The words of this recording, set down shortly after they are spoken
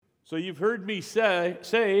So you've heard me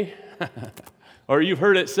say, or you've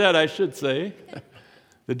heard it said, I should say,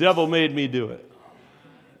 the devil made me do it.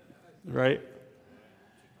 Right?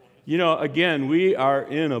 You know, again, we are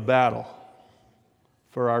in a battle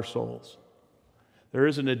for our souls. There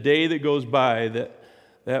isn't a day that goes by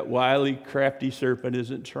that wily, crafty serpent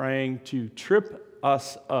isn't trying to trip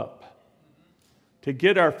us up, to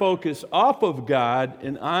get our focus off of God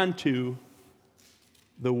and onto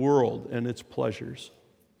the world and its pleasures.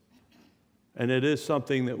 And it is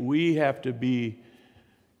something that we have to be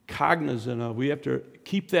cognizant of. We have to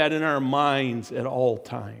keep that in our minds at all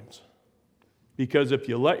times. Because if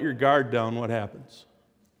you let your guard down, what happens?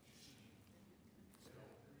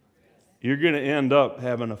 You're going to end up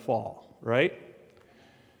having a fall, right?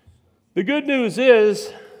 The good news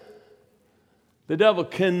is the devil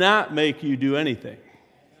cannot make you do anything.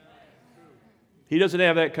 He doesn't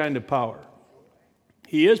have that kind of power.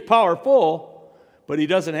 He is powerful, but he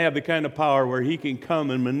doesn't have the kind of power where he can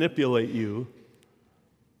come and manipulate you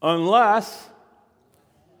unless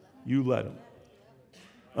you let him.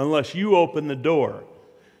 Unless you open the door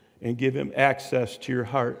and give him access to your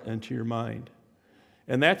heart and to your mind.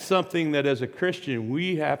 And that's something that as a Christian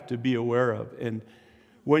we have to be aware of. And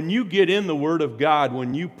when you get in the Word of God,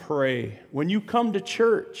 when you pray, when you come to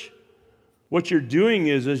church, what you're doing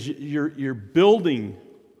is you're building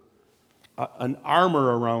an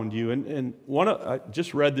armor around you. And I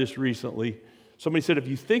just read this recently. Somebody said if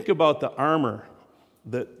you think about the armor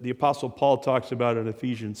that the Apostle Paul talks about in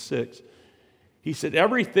Ephesians 6, he said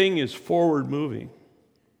everything is forward moving.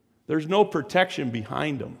 There's no protection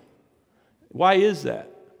behind them. Why is that?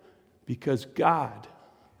 Because God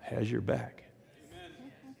has your back.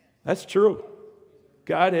 Amen. That's true.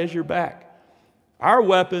 God has your back. Our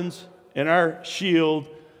weapons and our shield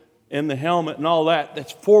and the helmet and all that,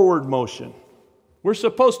 that's forward motion. We're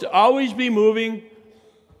supposed to always be moving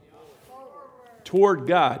toward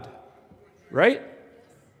God, right?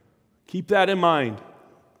 Keep that in mind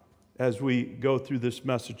as we go through this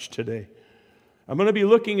message today. I'm going to be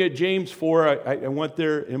looking at James 4. I went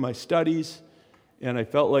there in my studies, and I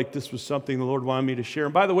felt like this was something the Lord wanted me to share.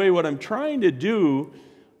 And by the way, what I'm trying to do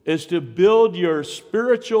is to build your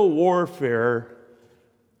spiritual warfare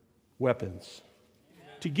weapons,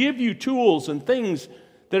 to give you tools and things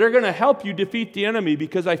that are going to help you defeat the enemy,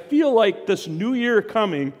 because I feel like this new year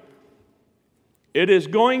coming, it is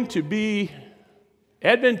going to be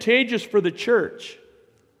advantageous for the church,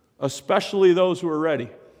 especially those who are ready.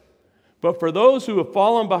 But for those who have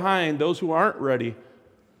fallen behind, those who aren't ready,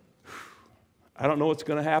 I don't know what's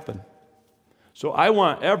going to happen. So I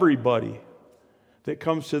want everybody that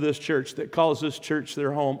comes to this church, that calls this church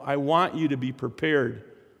their home, I want you to be prepared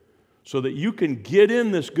so that you can get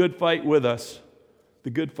in this good fight with us, the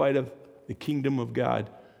good fight of the kingdom of God,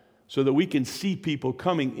 so that we can see people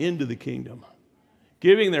coming into the kingdom,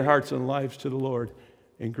 giving their hearts and lives to the Lord,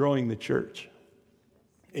 and growing the church.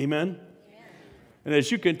 Amen? And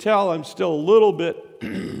as you can tell, I'm still a little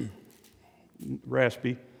bit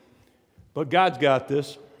raspy, but God's got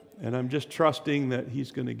this, and I'm just trusting that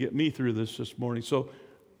He's going to get me through this morning. So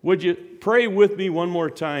would you pray with me one more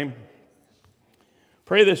time?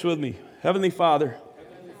 Pray this with me. Heavenly Father,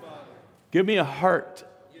 give me a heart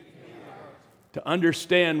to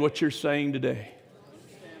understand what you're saying today.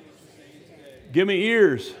 Give me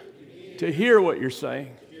ears to hear what you're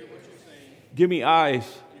saying. Give me eyes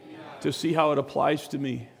to see how it applies to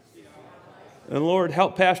me. And Lord,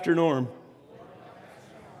 help Pastor Norm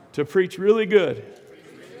to preach really good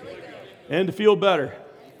and to feel better.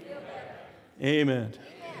 Amen.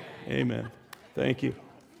 Amen. Thank you.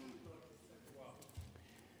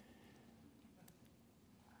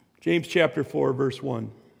 James chapter 4, verse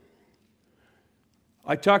 1.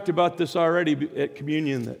 I talked about this already at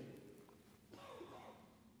communion, that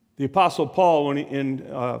the Apostle Paul, when in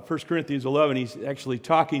 1 Corinthians 11, he's actually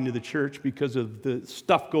talking to the church because of the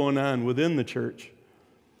stuff going on within the church.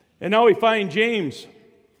 And now we find James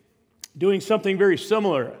doing something very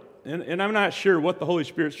similar. And I'm not sure what the Holy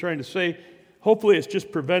Spirit's trying to say. Hopefully it's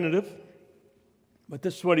just preventative. But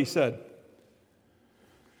this is what he said.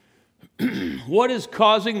 What is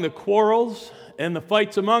causing the quarrels and the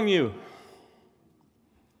fights among you?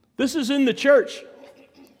 This is in the church,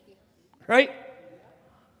 right?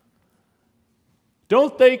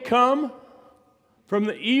 Don't they come from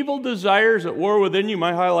the evil desires at war within you?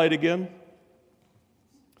 My highlight again.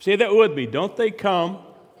 Say that with me. Don't they come?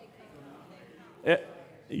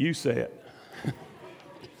 You say it.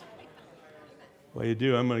 Well, you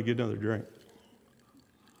do. I'm going to get another drink.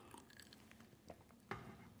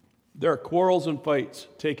 There are quarrels and fights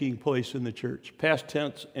taking place in the church, past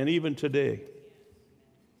tense and even today.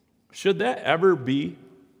 Should that ever be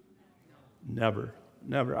Never.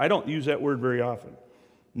 Never. I don't use that word very often.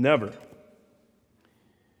 Never.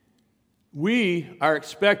 We are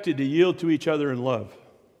expected to yield to each other in love.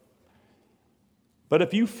 But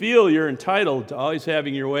if you feel you're entitled to always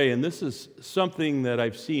having your way, and this is something that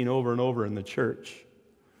I've seen over and over in the church,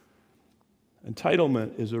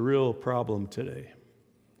 entitlement is a real problem today.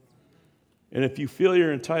 And if you feel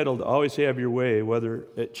you're entitled to always have your way, whether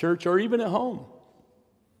at church or even at home,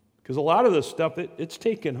 because a lot of this stuff, it's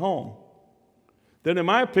taken home, then in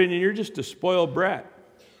my opinion, you're just a spoiled brat.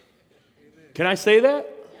 Can I say that?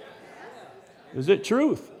 Is it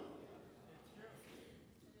truth?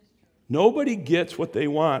 Nobody gets what they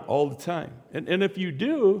want all the time. And if you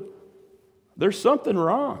do, there's something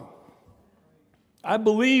wrong. I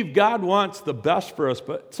believe God wants the best for us,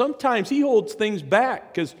 but sometimes He holds things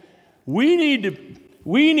back because we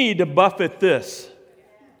need to buffet this.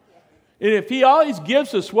 And if He always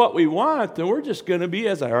gives us what we want, then we're just going to be,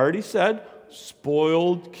 as I already said,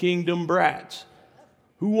 spoiled kingdom brats.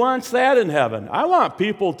 Who wants that in heaven? I want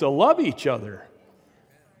people to love each other,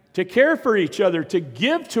 to care for each other, to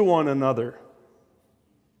give to one another.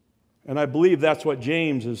 And I believe that's what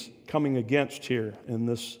James is coming against here in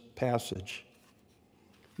this passage.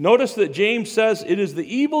 Notice that James says it is the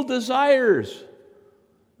evil desires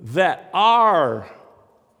that are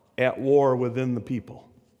at war within the people.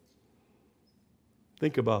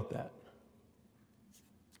 Think about that.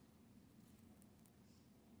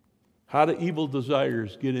 How do evil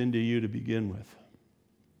desires get into you to begin with?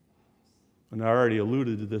 And I already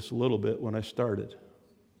alluded to this a little bit when I started.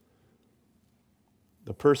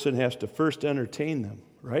 The person has to first entertain them,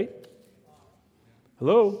 right?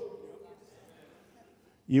 Hello?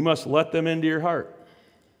 You must let them into your heart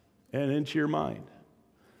and into your mind.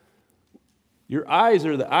 Your eyes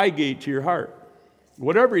are the eye gate to your heart.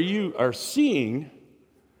 Whatever you are seeing,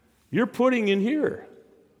 you're putting in here.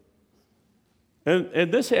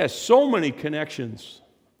 And this has so many connections,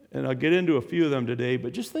 and I'll get into a few of them today,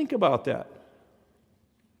 but just think about that.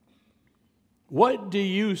 What do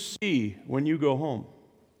you see when you go home?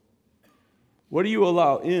 What do you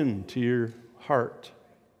allow into your heart?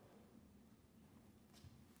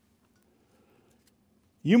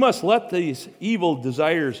 You must let these evil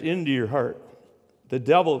desires into your heart. The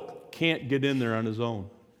devil can't get in there on his own.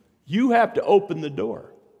 You have to open the door.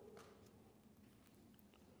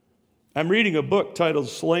 I'm reading a book titled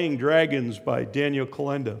Slaying Dragons by Daniel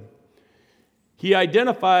Kolenda. He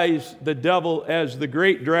identifies the devil as the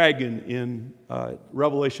great dragon in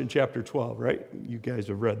Revelation chapter 12, right? You guys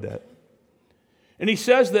have read that. And he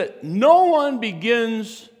says that no one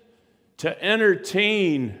begins to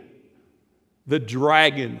entertain the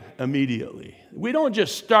dragon immediately. We don't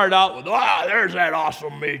just start out with, there's that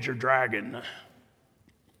awesome major dragon.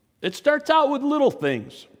 It starts out with little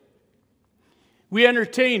things. We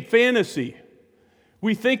entertain fantasy.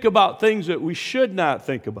 We think about things that we should not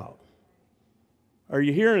think about. Are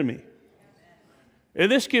you hearing me?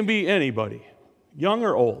 And this can be anybody, young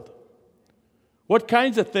or old. What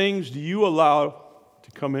kinds of things do you allow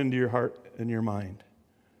to come into your heart and your mind?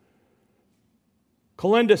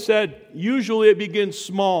 Kolenda said, usually it begins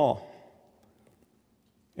small.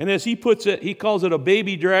 And as he puts it, he calls it a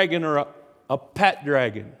baby dragon or a pet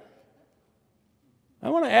dragon. I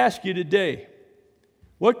want to ask you today,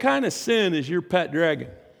 what kind of sin is your pet dragon?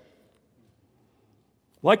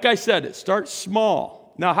 Like I said, it starts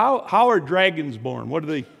small. Now, how are dragons born?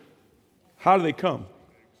 How do they come?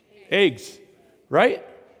 Eggs, right?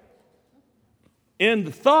 And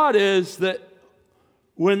the thought is that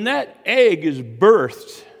when that egg is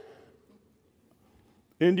birthed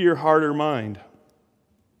into your heart or mind,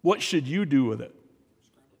 what should you do with it?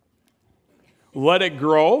 Let it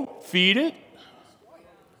grow, feed it,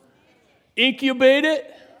 incubate it.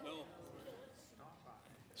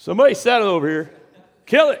 Somebody said it over here.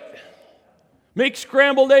 Kill it. Make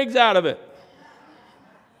scrambled eggs out of it.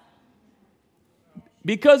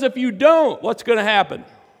 Because if you don't, what's going to happen?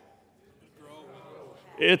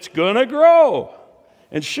 It's going to grow.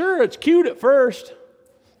 And sure, it's cute at first.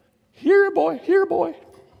 Here, boy,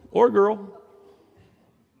 or girl.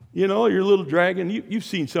 You know, your little dragon. You've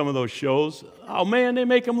seen some of those shows. Oh, man, they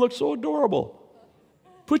make them look so adorable.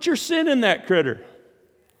 Put your sin in that critter.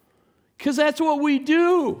 Because that's what we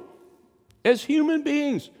do as human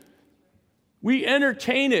beings. We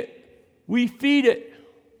entertain it. We feed it.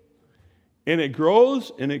 And it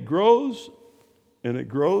grows, and it grows, and it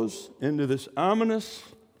grows into this ominous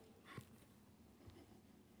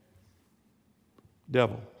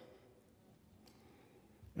devil.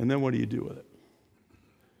 And then what do you do with it?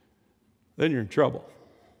 Then you're in trouble.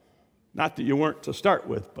 Not that you weren't to start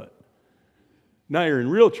with, but now you're in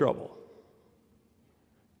real trouble.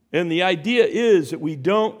 And the idea is that we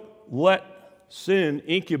don't let sin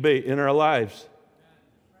incubate in our lives.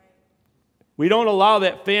 We don't allow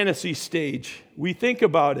that fantasy stage. We think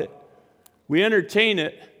about it. We entertain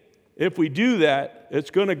it. If we do that,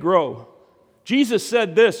 it's going to grow. Jesus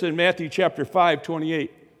said this in Matthew chapter 5:28.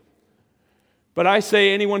 But I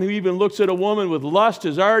say anyone who even looks at a woman with lust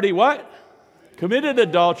has already what? Committed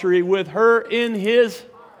adultery with her in his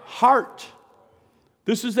heart.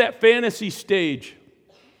 This is that fantasy stage.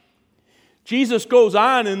 Jesus goes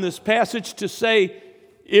on in this passage to say,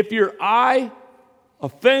 if your eye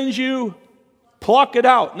offends you, pluck it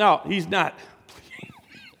out. Now, he's not.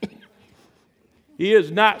 He is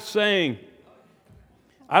not saying,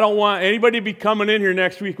 I don't want anybody to be coming in here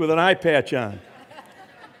next week with an eye patch on.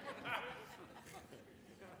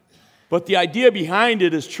 But the idea behind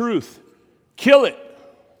it is truth. Kill it.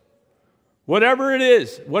 Whatever it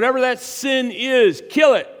is, whatever that sin is,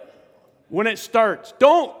 kill it when it starts.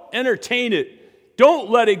 Don't entertain it. Don't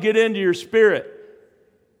let it get into your spirit.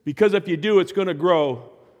 Because if you do, it's going to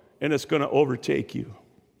grow and it's going to overtake you.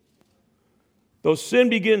 Though sin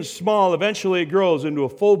begins small, eventually it grows into a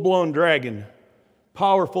full-blown dragon,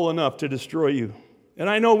 powerful enough to destroy you. And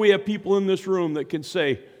I know we have people in this room that can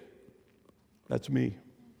say, that's me.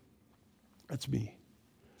 That's me.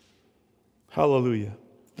 Hallelujah.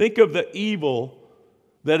 Think of the evil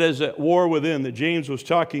that is at war within that James was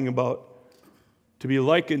talking about to be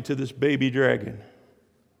likened to this baby dragon.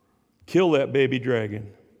 Kill that baby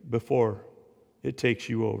dragon before it takes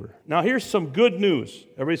you over. Now here's some good news.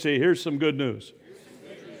 Everybody say, here's some good news.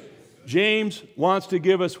 James wants to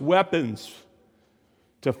give us weapons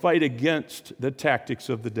to fight against the tactics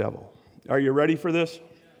of the devil. Are you ready for this?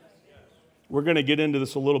 We're going to get into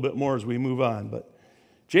this a little bit more as we move on. But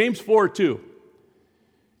James 4:2.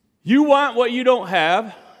 You want what you don't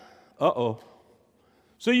have.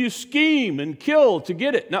 So you scheme and kill to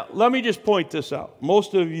get it. Now, let me just point this out.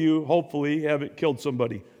 Most of you, hopefully, haven't killed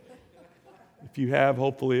somebody. If you have,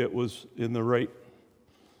 hopefully it was in the right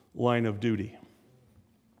line of duty.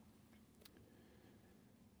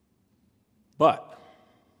 But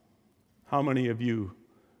how many of you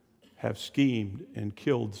have schemed and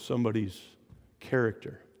killed somebody's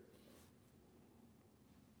character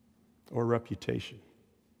or reputation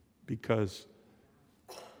because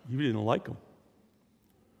you didn't like them?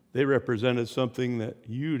 They represented something that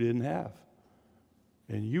you didn't have.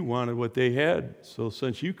 And you wanted what they had, so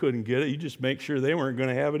since you couldn't get it, you just make sure they weren't going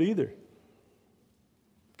to have it either.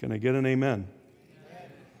 Can I get an amen?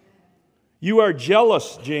 You are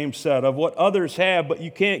jealous, James said, of what others have, but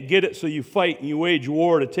you can't get it, so you fight and you wage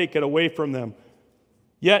war to take it away from them.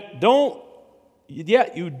 Yet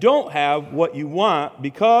you don't have what you want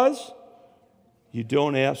because you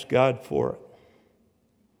don't ask God for it.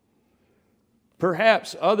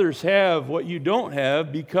 Perhaps others have what you don't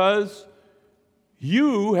have because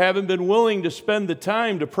you haven't been willing to spend the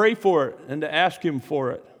time to pray for it and to ask Him for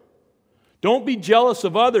it. Don't be jealous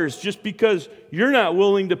of others just because you're not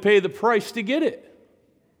willing to pay the price to get it.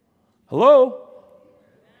 Hello?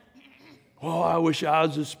 Oh, I wish I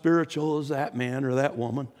was as spiritual as that man or that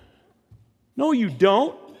woman. No, you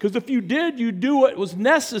don't, because if you did, you'd do what was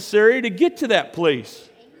necessary to get to that place.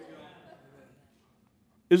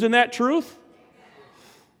 Isn't that truth?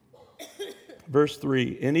 Verse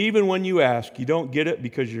 3, and even when you ask, you don't get it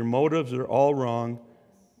because your motives are all wrong.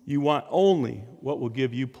 You want only what will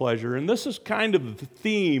give you pleasure. And this is kind of the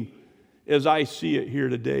theme as I see it here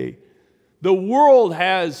today. The world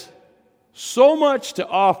has so much to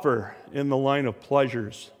offer in the line of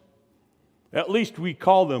pleasures. At least we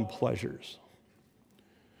call them pleasures.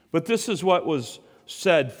 But this is what was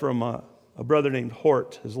said from a brother named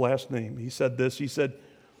Hort, his last name. He said this, he said,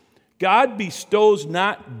 God bestows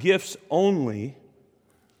not gifts only,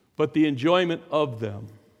 but the enjoyment of them.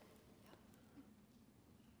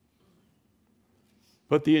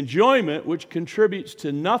 But the enjoyment which contributes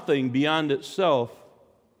to nothing beyond itself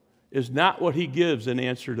is not what He gives in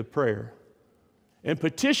answer to prayer. And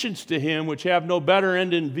petitions to Him which have no better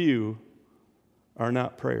end in view are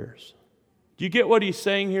not prayers. Do you get what he's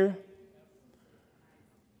saying here?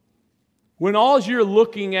 When all you're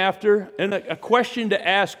looking after, and a question to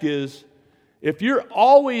ask is, if you're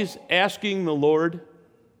always asking the Lord,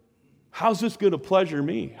 how's this going to pleasure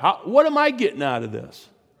me? What am I getting out of this?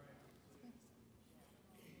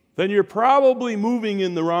 Then you're probably moving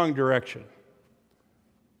in the wrong direction.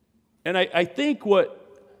 And I think what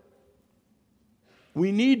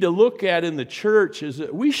we need to look at in the church is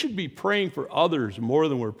that we should be praying for others more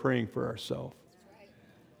than we're praying for ourselves.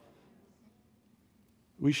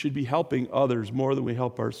 We should be helping others more than we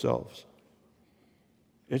help ourselves.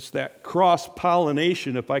 It's that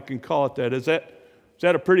cross-pollination, if I can call it that. Is that Is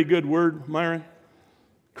that a pretty good word, Myron?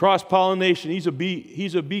 Cross-pollination. He's a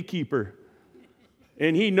beekeeper.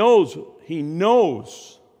 And he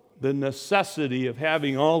knows the necessity of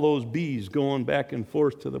having all those bees going back and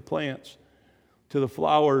forth to the plants, to the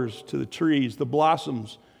flowers, to the trees, the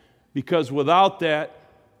blossoms. Because without that,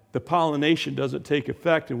 the pollination doesn't take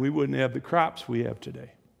effect and we wouldn't have the crops we have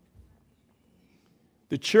today.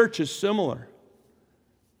 The church is similar.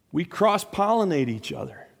 We cross-pollinate each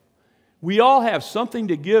other. We all have something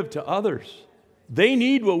to give to others. They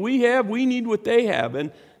need what we have, we need what they have.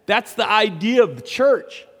 And that's the idea of the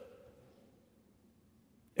church.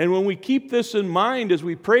 And when we keep this in mind as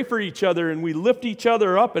we pray for each other and we lift each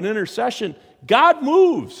other up in intercession, God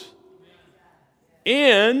moves.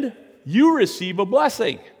 And you receive a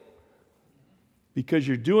blessing. Because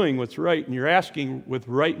you're doing what's right and you're asking with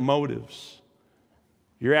right motives.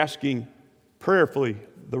 You're asking prayerfully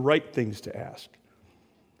the right things to ask.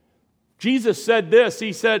 Jesus said this.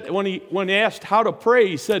 He said, when he asked how to pray,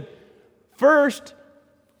 he said, first,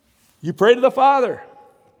 you pray to the Father.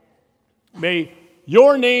 May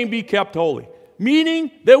your name be kept holy.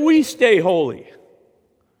 Meaning that we stay holy.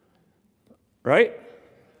 Right?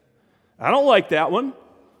 I don't like that one.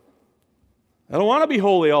 I don't want to be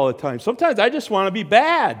holy all the time. Sometimes I just want to be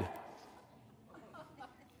bad.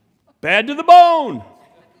 Bad to the bone.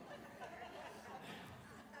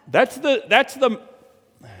 That's the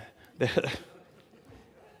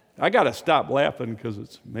I got to stop laughing because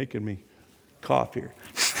it's making me cough here.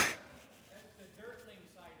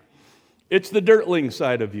 It's the dirtling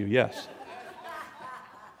side of you, yes.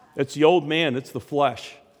 It's the old man, it's the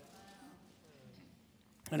flesh.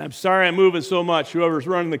 And I'm sorry I'm moving so much, whoever's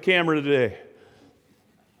running the camera today.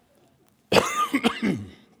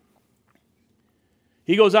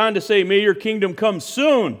 He goes on to say, may your kingdom come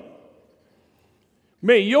soon.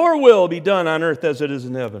 May your will be done on earth as it is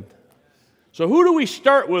in heaven. So who do we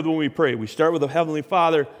start with when we pray? We start with the Heavenly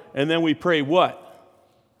Father, and then we pray what?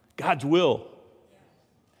 God's will.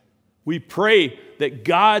 We pray that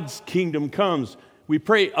God's kingdom comes. We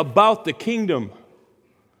pray about the kingdom.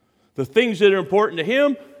 The things that are important to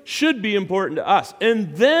Him should be important to us.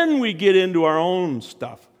 And then we get into our own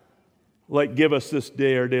stuff, like give us this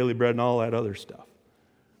day our daily bread and all that other stuff.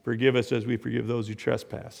 Forgive us as we forgive those who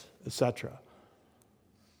trespass, etc.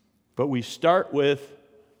 But we start with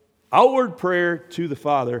outward prayer to the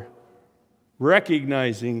Father,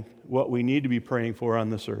 recognizing what we need to be praying for on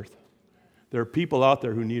this earth. There are people out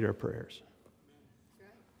there who need our prayers.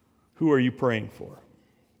 Who are you praying for?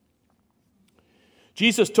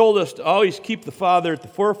 Jesus told us to always keep the Father at the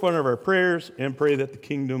forefront of our prayers and pray that the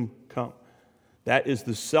kingdom come. That is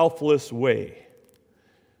the selfless way.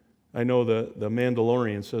 I know the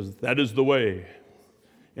Mandalorian says, that is the way.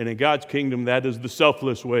 And in God's kingdom, that is the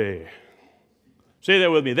selfless way. Say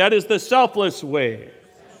that with me. That is the selfless way.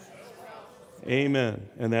 Amen.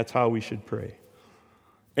 And that's how we should pray.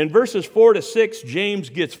 In verses 4 to 6, James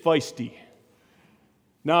gets feisty.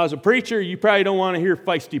 Now, as a preacher, you probably don't want to hear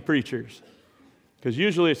feisty preachers, because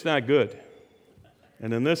usually it's not good.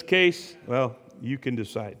 And in this case, well, you can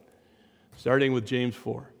decide. Starting with James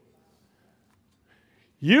 4.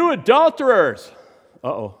 You adulterers!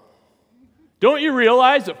 Uh-oh. Don't you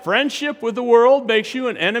realize that friendship with the world makes you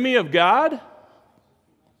an enemy of God?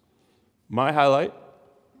 My highlight.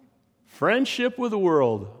 Friendship with the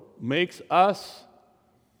world makes us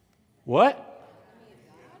what?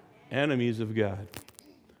 Enemies of God.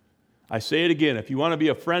 I say it again. If you want to be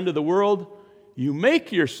a friend of the world, you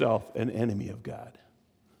make yourself an enemy of God.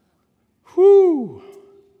 Whew.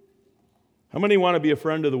 How many want to be a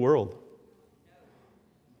friend of the world?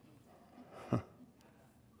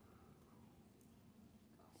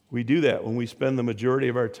 We do that when we spend the majority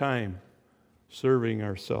of our time serving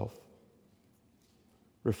ourselves,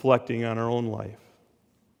 reflecting on our own life.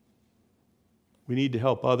 We need to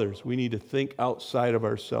help others. We need to think outside of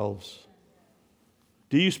ourselves.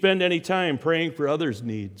 Do you spend any time praying for others'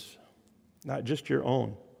 needs, not just your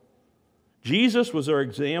own? Jesus was our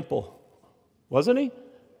example, wasn't he?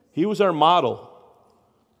 He was our model.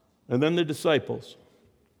 And then the disciples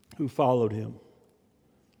who followed him.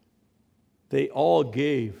 They all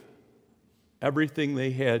gave everything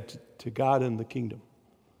they had to God and the kingdom.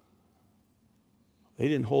 They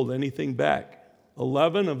didn't hold anything back.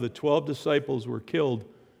 11 of the 12 disciples were killed,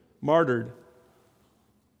 martyred.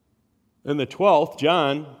 And the 12th,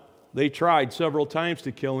 John, they tried several times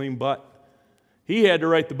to kill him, but he had to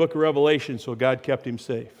write the book of Revelation, so God kept him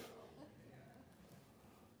safe.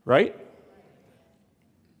 Right?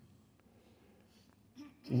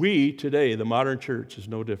 We today, the modern church, is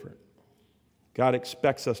no different. God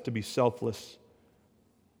expects us to be selfless.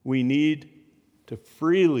 We need to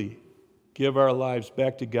freely give our lives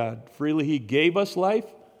back to God. Freely He gave us life.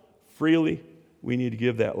 Freely we need to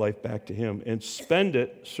give that life back to Him and spend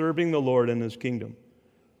it serving the Lord in His kingdom.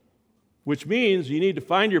 Which means you need to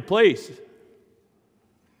find your place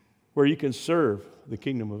where you can serve the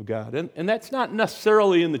kingdom of God. And that's not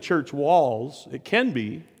necessarily in the church walls. It can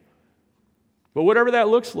be. But whatever that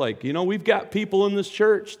looks like, we've got people in this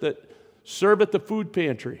church that serve at the food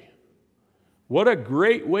pantry. What a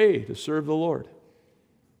great way to serve the Lord,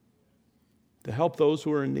 to help those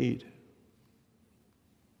who are in need.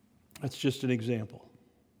 That's just an example.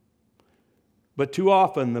 But too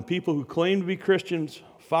often, the people who claim to be Christians,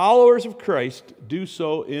 followers of Christ, do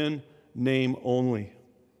so in name only.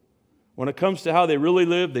 When it comes to how they really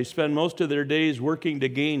live, they spend most of their days working to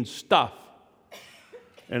gain stuff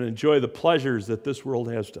and enjoy the pleasures that this world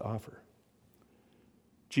has to offer.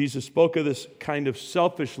 Jesus spoke of this kind of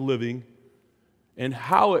selfish living and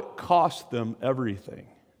how it cost them everything.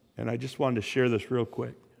 And I just wanted to share this real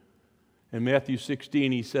quick. In Matthew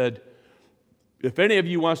 16, He said, if any of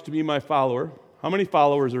you wants to be my follower, how many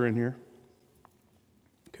followers are in here?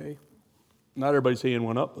 Okay. Not everybody's hand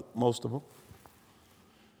went up, but most of them.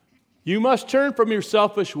 You must turn from your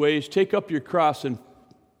selfish ways, take up your cross, and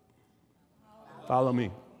follow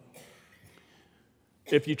me.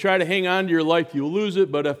 If you try to hang on to your life, you'll lose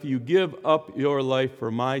it, but if you give up your life for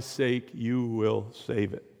my sake, you will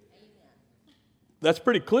save it. That's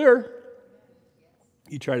pretty clear.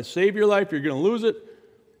 You try to save your life, you're going to lose it,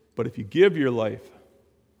 but if you give your life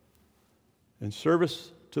in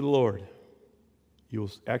service to the Lord, you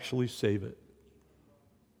will actually save it.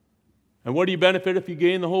 And what do you benefit if you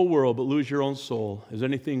gain the whole world but lose your own soul? Is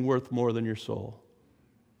anything worth more than your soul?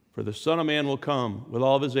 For the Son of Man will come with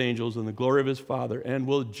all of His angels in the glory of His Father and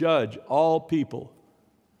will judge all people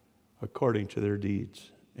according to their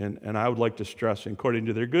deeds. And I would like to stress, according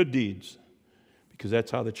to their good deeds, because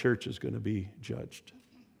that's how the church is going to be judged.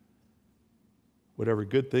 Whatever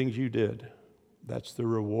good things you did, that's the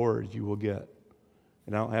reward you will get.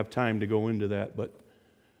 And I don't have time to go into that, but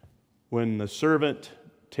when the servant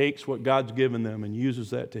takes what God's given them and uses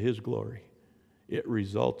that to His glory, it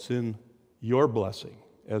results in your blessing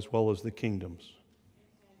as well as the kingdom's.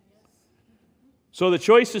 So the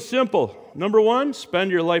choice is simple. Number one,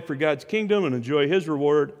 spend your life for God's kingdom and enjoy His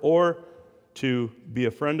reward, or to be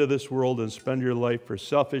a friend of this world and spend your life for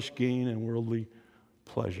selfish gain and worldly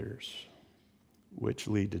pleasures, which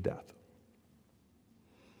lead to death.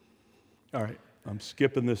 All right, I'm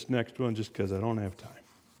skipping this next one just because I don't have time.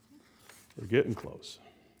 We're getting close.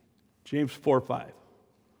 James 4:5.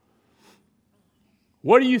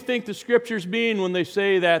 What do you think the scriptures mean when they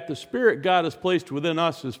say that the Spirit God has placed within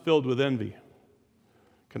us is filled with envy?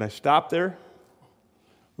 Can I stop there?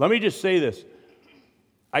 Let me just say this.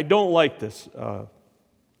 I don't like this,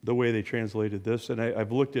 the way they translated this, and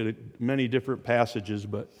I've looked at many different passages,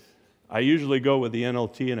 but I usually go with the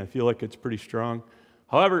NLT, and I feel like it's pretty strong.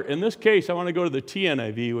 However, in this case, I want to go to the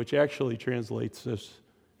TNIV, which actually translates this,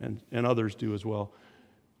 and others do as well.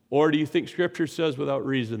 Or do you think Scripture says without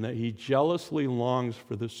reason that He jealously longs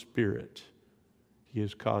for the Spirit He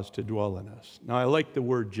has caused to dwell in us? Now, I like the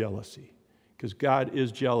word jealousy, because God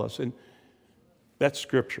is jealous, and that's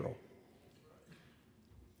scriptural.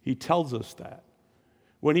 He tells us that.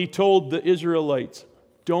 When He told the Israelites,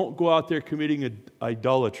 don't go out there committing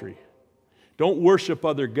idolatry, don't worship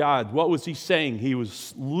other gods, what was He saying? He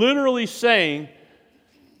was literally saying,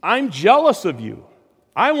 I'm jealous of you.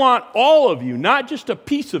 I want all of you, not just a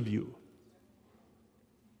piece of you.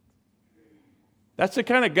 That's the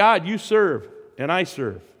kind of God you serve and I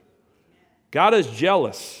serve. God is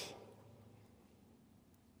jealous.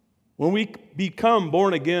 When we become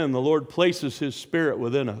born again, the Lord places His Spirit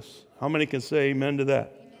within us. How many can say amen to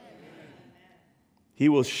that? Amen. He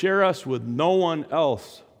will share us with no one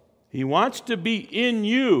else. He wants to be in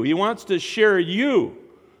you. He wants to share you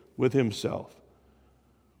with Himself.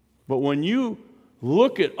 But when you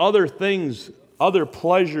look at other things, other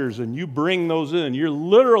pleasures, and you bring those in, you're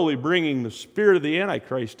literally bringing the spirit of the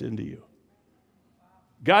Antichrist into you.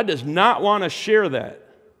 God does not want to share that.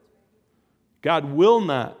 God will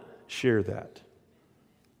not share that.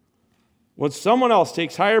 When someone else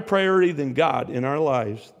takes higher priority than God in our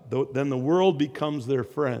lives, then the world becomes their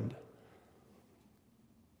friend.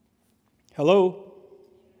 Hello?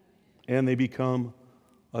 And they become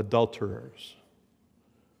adulterers.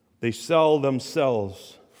 They sell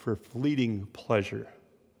themselves for fleeting pleasure.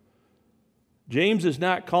 James is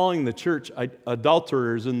not calling the church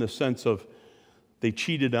adulterers in the sense of they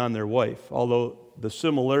cheated on their wife, although the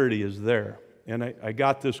similarity is there. And I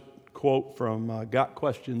got this quote from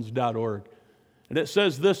gotquestions.org. And it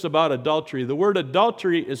says this about adultery. The word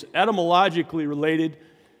adultery is etymologically related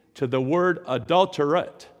to the word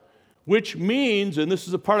adulterate, which means, and this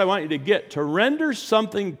is the part I want you to get, to render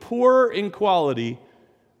something poor in quality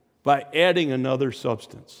by adding another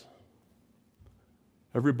substance.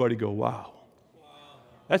 Everybody go, wow.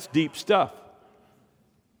 That's deep stuff.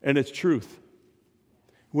 And it's truth.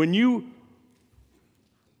 When you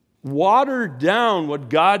water down what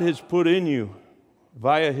God has put in you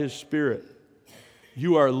via His Spirit,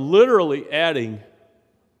 you are literally adding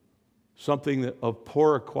something of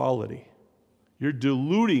poor quality. You're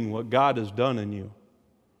diluting what God has done in you.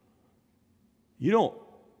 You don't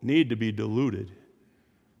need to be diluted.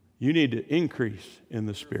 You need to increase in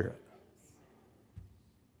the Spirit.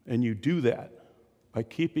 And you do that by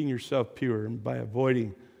keeping yourself pure and by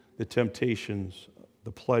avoiding the temptations,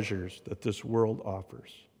 the pleasures that this world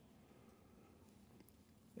offers.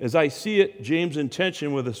 As I see it, James'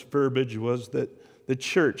 intention with this verbiage was that the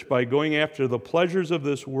church, by going after the pleasures of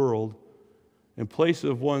this world in place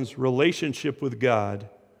of one's relationship with God,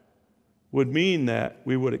 would mean that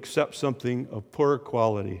we would accept something of poor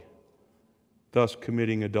quality, thus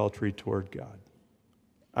committing adultery toward God.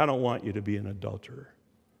 I don't want you to be an adulterer.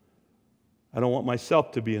 I don't want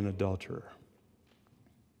myself to be an adulterer.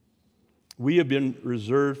 We have been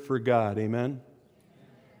reserved for God, amen?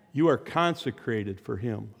 You are consecrated for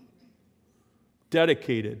Him,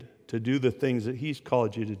 dedicated to do the things that He's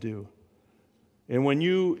called you to do. And when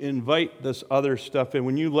you invite this other stuff in,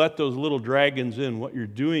 when you let those little dragons in, what you're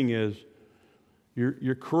doing is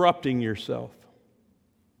you're corrupting yourself.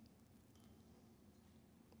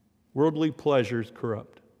 Worldly pleasures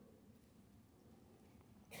corrupt.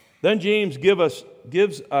 Then James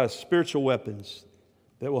gives us spiritual weapons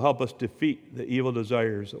that will help us defeat the evil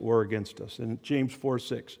desires that war against us. In James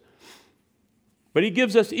 4:6. But he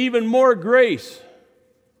gives us even more grace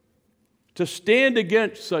to stand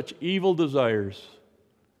against such evil desires.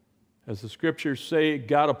 As the scriptures say,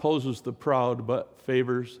 God opposes the proud but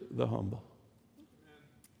favors the humble.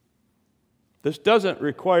 This doesn't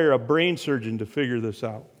require a brain surgeon to figure this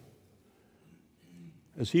out.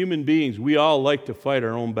 As human beings, we all like to fight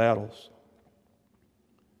our own battles.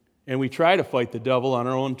 And we try to fight the devil on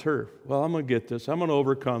our own turf. Well, I'm going to get this. I'm going to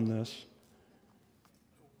overcome this.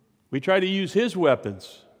 We try to use his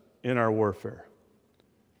weapons in our warfare.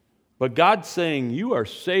 But God's saying, you are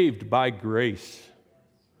saved by grace.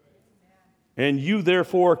 And you,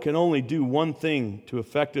 therefore, can only do one thing to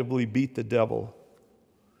effectively beat the devil.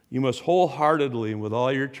 You must wholeheartedly and with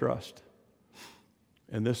all your trust,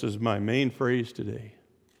 and this is my main phrase today,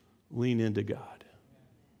 lean into God.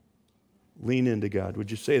 Lean into God. Would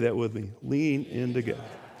you say that with me? Lean into God.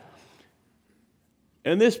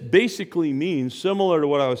 And this basically means, similar to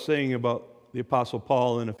what I was saying about the Apostle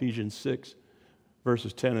Paul in Ephesians 6,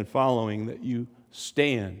 verses 10 and following, that you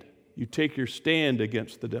stand. You take your stand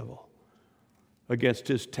against the devil, against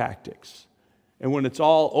his tactics. And when it's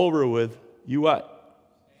all over with, you what?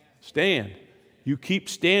 Stand. You keep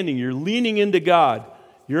standing. You're leaning into God.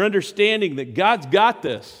 You're understanding that God's got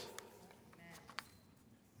this.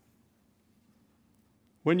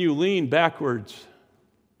 When you lean backwards,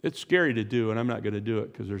 it's scary to do, and I'm not going to do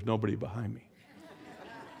it because there's nobody behind me.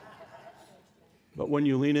 But when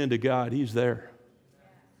you lean into God, He's there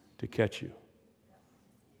to catch you.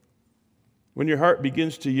 When your heart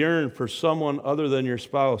begins to yearn for someone other than your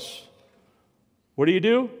spouse, what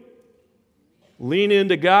do? Lean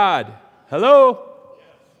into God. Hello?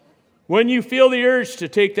 When you feel the urge to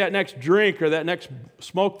take that next drink or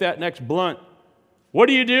smoke that next blunt, what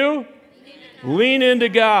do? Lean into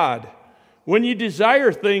God. When you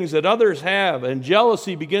desire things that others have and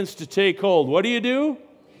jealousy begins to take hold, what do?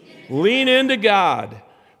 Lean into God.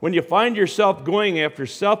 When you find yourself going after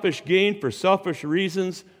selfish gain for selfish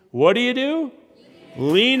reasons, what do?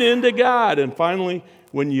 Lean into God. And finally,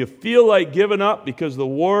 when you feel like giving up because the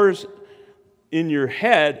wars in your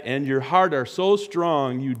head and your heart are so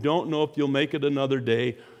strong you don't know if you'll make it another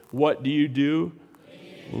day, what do?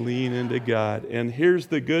 Lean into God. And here's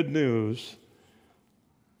the good news.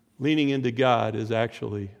 Leaning into God is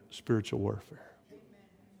actually spiritual warfare.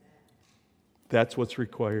 That's what's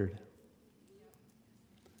required.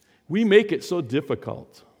 We make it so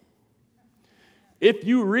difficult. If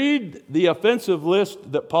you read the offensive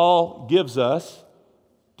list that Paul gives us,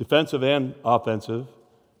 defensive and offensive,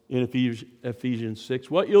 in Ephesians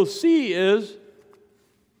 6, what you'll see is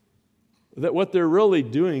that what they're really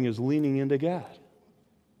doing is leaning into God.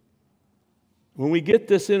 When we get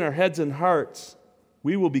this in our heads and hearts,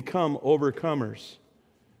 we will become overcomers.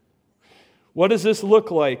 What does this look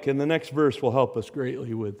like? And the next verse will help us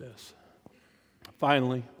greatly with this.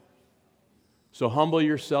 Finally, so humble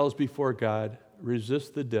yourselves before God,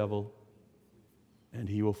 resist the devil, and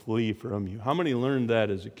he will flee from you. How many learned that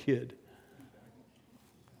as a kid?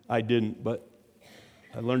 I didn't, but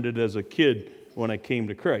I learned it as a kid when I came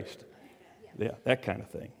to Christ. Yeah, that kind of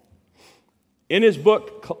thing. In his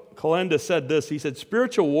book, Kalenda said this. He said,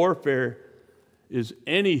 spiritual warfare is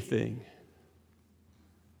anything.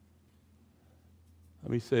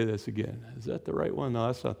 Let me say this again. Is that the right one? No,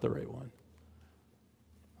 that's not the right one.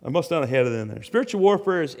 I must not have had it in there. Spiritual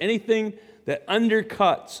warfare is anything that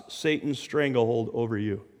undercuts Satan's stranglehold over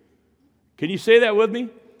you. Can you say that with me?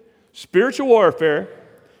 Spiritual warfare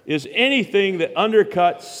is anything that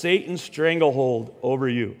undercuts Satan's stranglehold over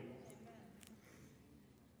you.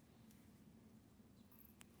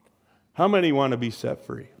 How many want to be set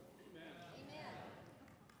free?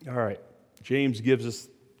 All right. James gives us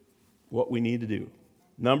what we need to do.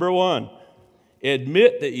 Number one,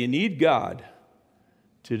 admit that you need God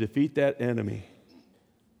to defeat that enemy.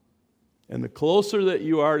 And the closer that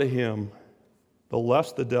you are to him, the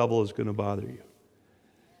less the devil is going to bother you.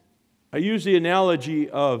 I use the analogy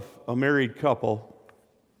of a married couple.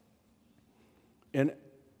 And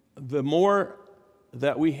the more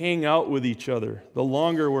that we hang out with each other, the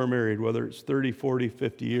longer we're married, whether it's 30, 40,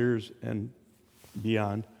 50 years and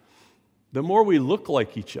beyond, the more we look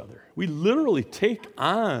like each other. We literally take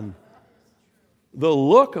on the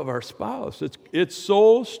look of our spouse. It's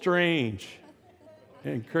so strange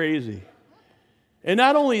and crazy. And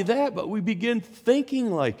not only that, but we begin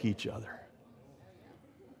thinking like each other.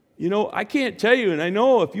 You know, I can't tell you, and I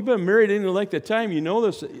know if you've been married any length of time, you know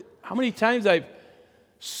this, how many times I've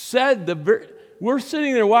said we're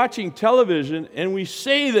sitting there watching television and we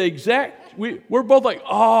say the exact, we're both like,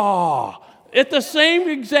 oh, at the same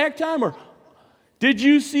exact time. Or, did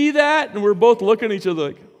you see that? And we're both looking at each other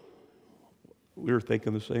like, we were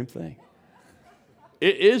thinking the same thing.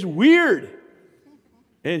 It is weird.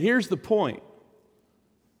 And here's the point.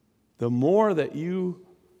 The more that you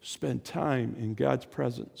spend time in God's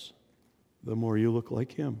presence, the more you look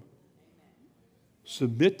like him.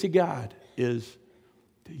 Submit to God is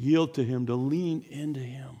to yield to him, to lean into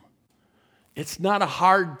him. It's not a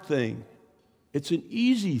hard thing. It's an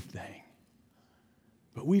easy thing.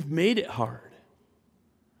 But we've made it hard.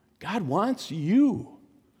 God wants you.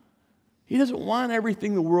 He doesn't want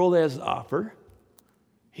everything the world has to offer.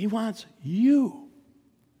 He wants you.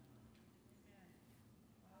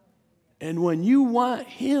 And when you want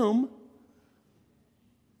him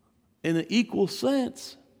in an equal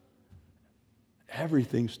sense,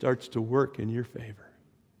 everything starts to work in your favor.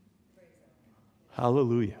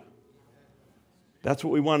 Hallelujah. That's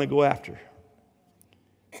what we want to go after.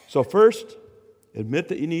 So first, admit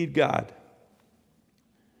that you need God.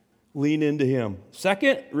 Lean into him.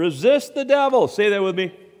 Second, resist the devil. Say that with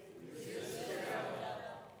me.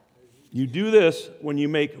 You do this when you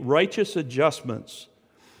make righteous adjustments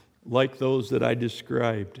like those that I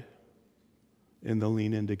described in the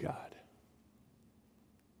lean into God.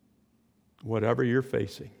 Whatever you're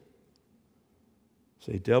facing,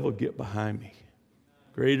 say, devil, get behind me.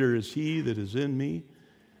 Greater is he that is in me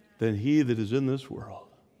than he that is in this world.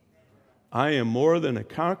 I am more than a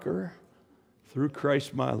conqueror through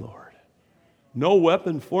Christ my Lord. No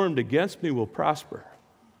weapon formed against me will prosper.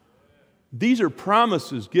 These are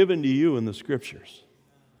promises given to you in the Scriptures.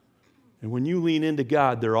 And when you lean into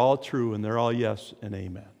God, they're all true and they're all yes and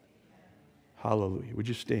amen. Hallelujah. Would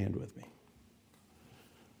you stand with me?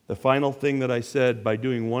 The final thing that I said, by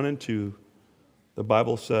doing 1 and 2, the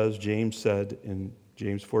Bible says, James said in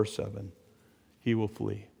James 4:7, he will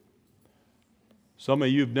flee. Some of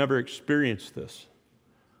you have never experienced this.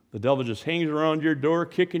 The devil just hangs around your door,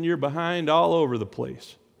 kicking your behind all over the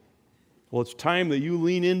place. Well, it's time that you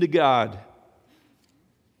lean into God.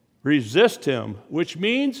 Resist him, which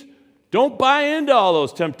means don't buy into all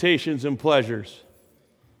those temptations and pleasures.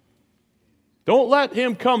 Don't let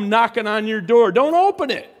him come knocking on your door. Don't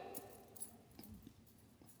open it.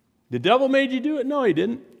 The devil made you do it? No, he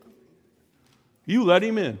didn't. You let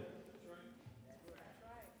him in.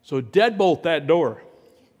 So deadbolt that door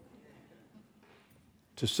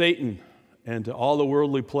to Satan and to all the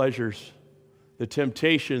worldly pleasures, the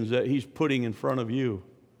temptations that he's putting in front of you,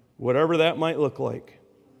 whatever that might look like.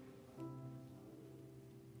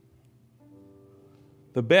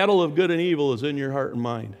 The battle of good and evil is in your heart and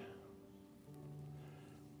mind.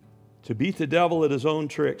 To beat the devil at his own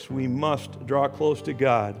tricks, we must draw close to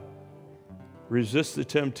God, resist the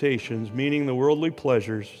temptations, meaning the worldly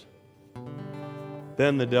pleasures,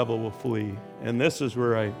 then the devil will flee. And this is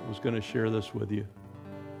where I was going to share this with you.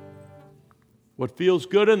 What feels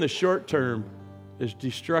good in the short term is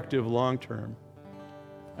destructive long term.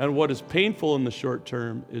 And what is painful in the short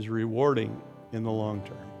term is rewarding in the long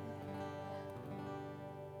term.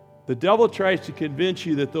 The devil tries to convince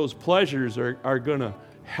you that those pleasures are going to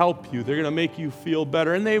help you. They're going to make you feel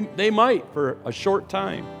better, and they might for a short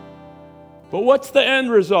time. But what's the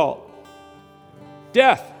end result?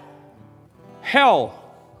 Death, hell,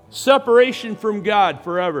 separation from God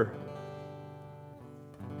forever.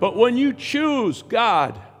 But when you choose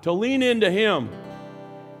God, to lean into Him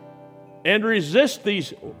and resist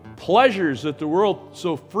these pleasures that the world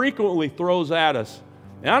so frequently throws at us,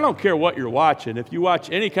 and I don't care what you're watching. If you watch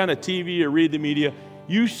any kind of TV or read the media,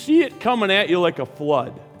 you see it coming at you like a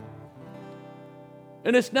flood.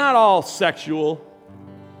 And it's not all sexual.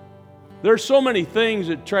 There's so many things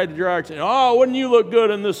that try to draw our attention. Oh, wouldn't you look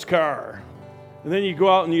good in this car? And then you go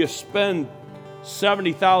out and you spend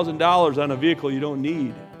 $70,000 on a vehicle you don't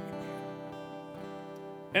need.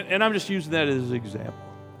 And I'm just using that as an example.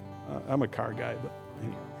 I'm a car guy, but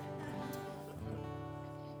anyway.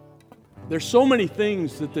 There's so many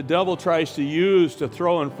things that the devil tries to use to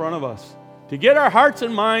throw in front of us to get our hearts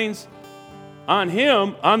and minds on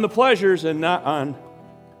Him, on the pleasures, and not on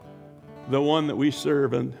the one that we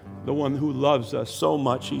serve and the one who loves us so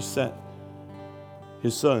much He sent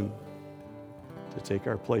His Son to take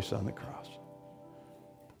our place on the cross.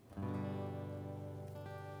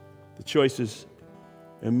 The choice is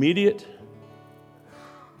immediate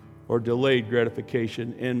or delayed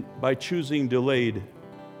gratification. And by choosing delayed,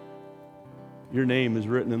 your name is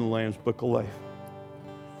written in the Lamb's Book of Life.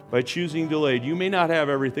 By choosing delayed, you may not have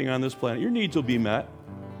everything on this planet. Your needs will be met.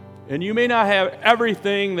 And you may not have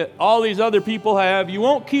everything that all these other people have. You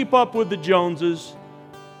won't keep up with the Joneses.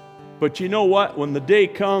 But you know what? When the day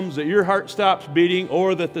comes that your heart stops beating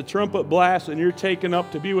or that the trumpet blasts and you're taken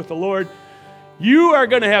up to be with the Lord, you are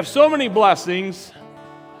going to have so many blessings.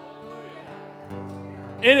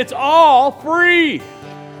 And it's all free.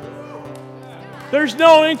 There's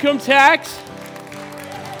no income tax.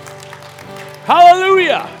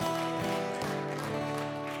 Hallelujah.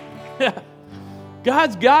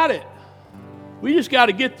 God's got it. We just got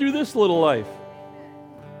to get through this little life.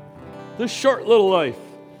 This short little life.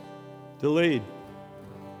 Delayed.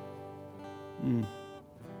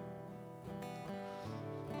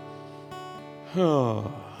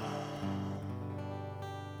 Oh.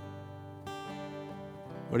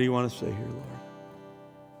 What do you want to say here,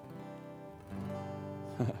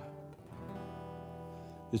 Lord?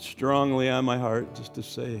 It's strongly on my heart just to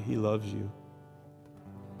say He loves you.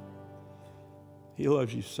 He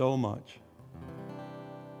loves you so much.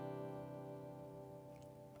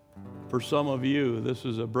 For some of you, this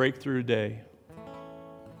is a breakthrough day.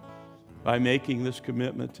 By making this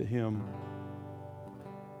commitment to Him,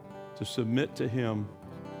 to submit to Him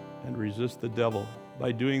and resist the devil.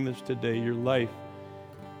 By doing this today, your life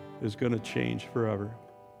is going to change forever.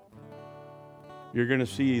 You're going to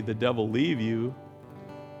see the devil leave you,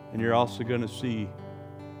 and you're also going to see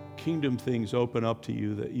kingdom things open up to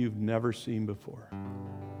you that you've never seen before.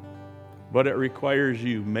 But it requires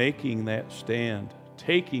you making that stand,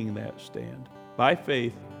 taking that stand by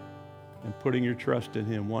faith and putting your trust in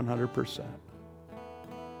Him 100%.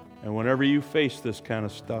 And whenever you face this kind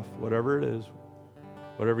of stuff, whatever it is,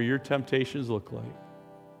 whatever your temptations look like,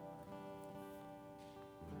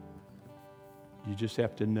 you just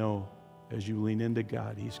have to know as you lean into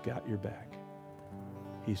God, He's got your back.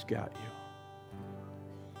 He's got you.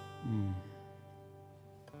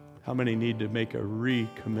 How many need to make a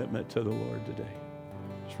recommitment to the Lord today?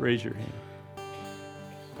 Just raise your hand.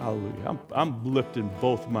 Hallelujah. I'm lifting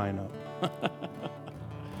both mine up.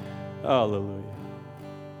 Hallelujah.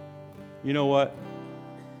 You know what?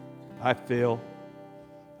 I fail.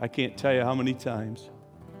 I can't tell you how many times.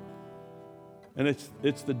 And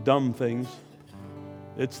it's the dumb things.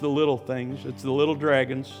 It's the little things. It's the little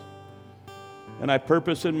dragons. And I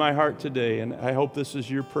purpose in my heart today, and I hope this is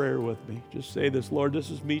your prayer with me. Just say this, Lord, this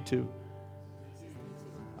is me too.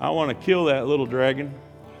 I want to kill that little dragon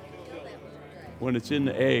when it's in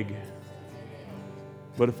the egg.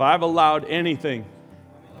 But if I've allowed anything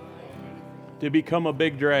to become a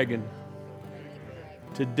big dragon,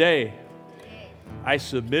 today I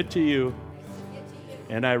submit to you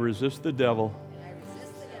and I resist the devil,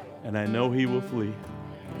 and I know he will flee.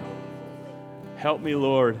 Help me,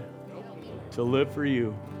 Lord, to live for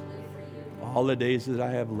you all the days that I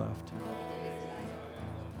have left.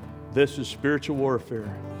 This is spiritual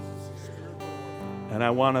warfare, and I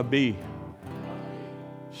want to be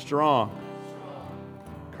strong,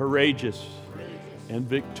 courageous, and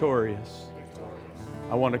victorious.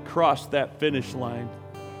 I want to cross that finish line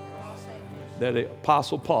that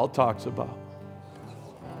Apostle Paul talks about.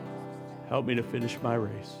 Help me to finish my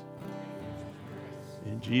race.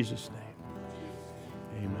 In Jesus'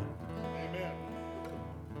 name, amen.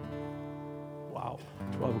 Wow,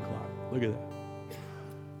 12 o'clock. Look at that.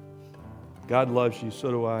 God loves you,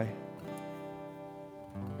 so do I.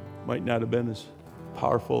 Might not have been as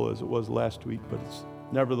powerful as it was last week, but it's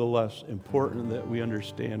nevertheless important that we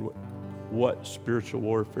understand what spiritual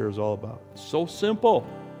warfare is all about. It's so simple.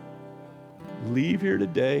 Leave here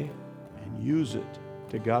today and use it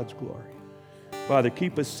to God's glory. Father,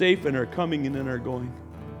 keep us safe in our coming and in our going.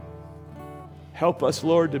 Help us,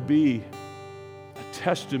 Lord, to be a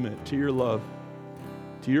testament to your love,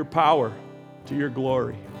 to your power, to your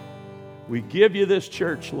glory. We give you this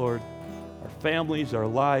church, Lord, our families, our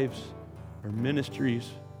lives, our ministries,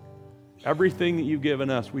 everything that you've given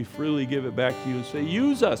us, we freely give it back to you and say,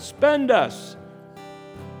 use us, spend us.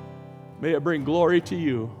 May it bring glory to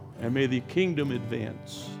you, and may the kingdom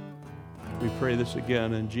advance. We pray this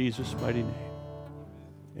again in Jesus' mighty name.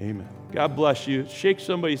 Amen. God bless you. Shake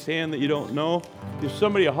somebody's hand that you don't know. Give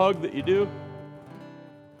somebody a hug that you do.